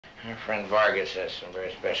Our friend Vargas has some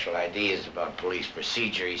very special ideas about police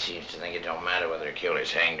procedure. He seems to think it don't matter whether a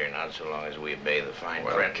killer's hanged or not, so long as we obey the fine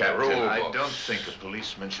print and the rule books. I don't think a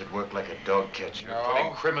policeman should work like a dog catcher. No?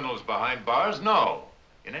 Putting criminals behind bars? No.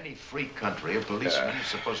 In any free country, a policeman is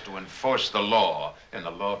supposed to enforce the law, and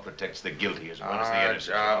the law protects the guilty as well as the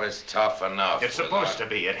innocent. Our job is tough enough. It's supposed to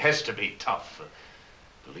be. It has to be tough.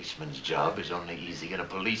 A policeman's job is only easy in a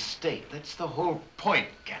police state. That's the whole point,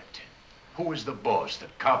 Captain. Who is the boss, the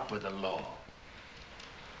cop or the law?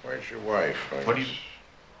 Where's your wife? What do you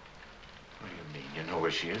mean? You know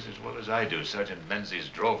where she is as well as I do. Sergeant Menzies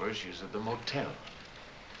drove her. She's at the motel.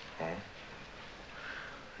 Oh?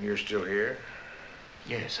 You're still here?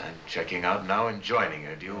 Yes, I'm checking out now and joining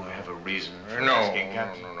her. Do you have a reason for asking,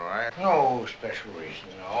 Captain? No. I have no special reason,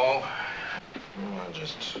 no. I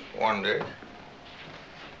just wondered.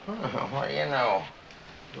 What do you know?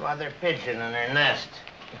 Mother pigeon in her nest.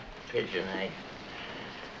 Pigeon, eh?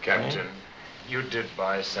 Captain, you did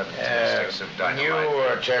buy 17 sticks of dynamite.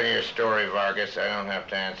 You tell your story, Vargas. I don't have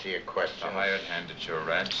to answer your questions. The hired hand at your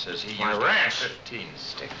ranch says he My used ranch? 15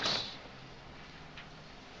 sticks.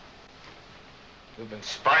 You've been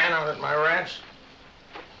spying out at my ranch?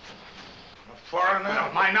 A foreigner?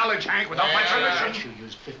 Without my knowledge, Hank, without my permission. You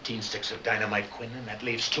used 15 sticks of dynamite, Quinlan. That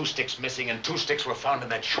leaves 2 sticks missing, and 2 sticks were found in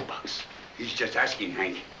that shoebox. He's just asking,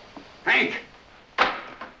 Hank. Hank!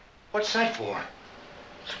 What's that for?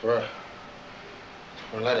 It's for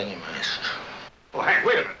letting him ask. Oh, Hank,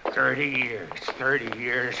 wait a minute. 30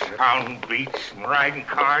 years pounding beats and riding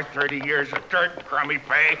cars, 30 years of dirt and crummy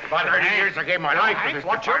pay, 30 years I gave my life to this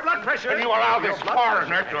what's your blood pressure? And you allow this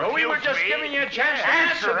foreigner to accuse We were just me? giving you a chance to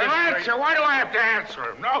Answer answer him, this. answer. Why do I have to answer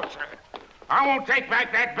him? No, sir. I won't take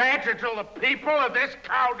back that badge until the people of this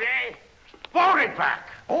county vote it back.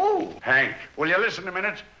 Oh, Hank, will you listen a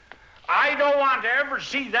minute? I don't want to ever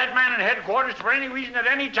see that man in headquarters for any reason at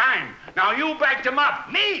any time. Now, you backed him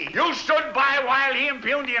up. Me? You stood by while he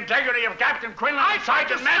impugned the integrity of Captain Quinlan and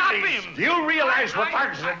Sergeant Menzies. Do you realize what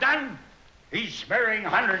Vargas has done? He's sparing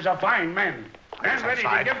hundreds of fine men. Men ready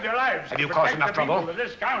to give their lives. Have to you caused protect enough the trouble? people of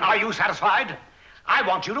this county. Are you satisfied? I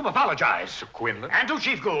want you to apologize. Mr. Quinlan? And to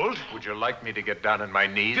Chief Gould. Would you like me to get down on my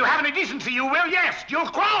knees? If you have any decency, you will, yes. You'll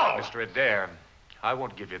crawl. Mr. Adair, I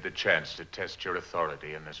won't give you the chance to test your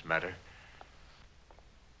authority in this matter.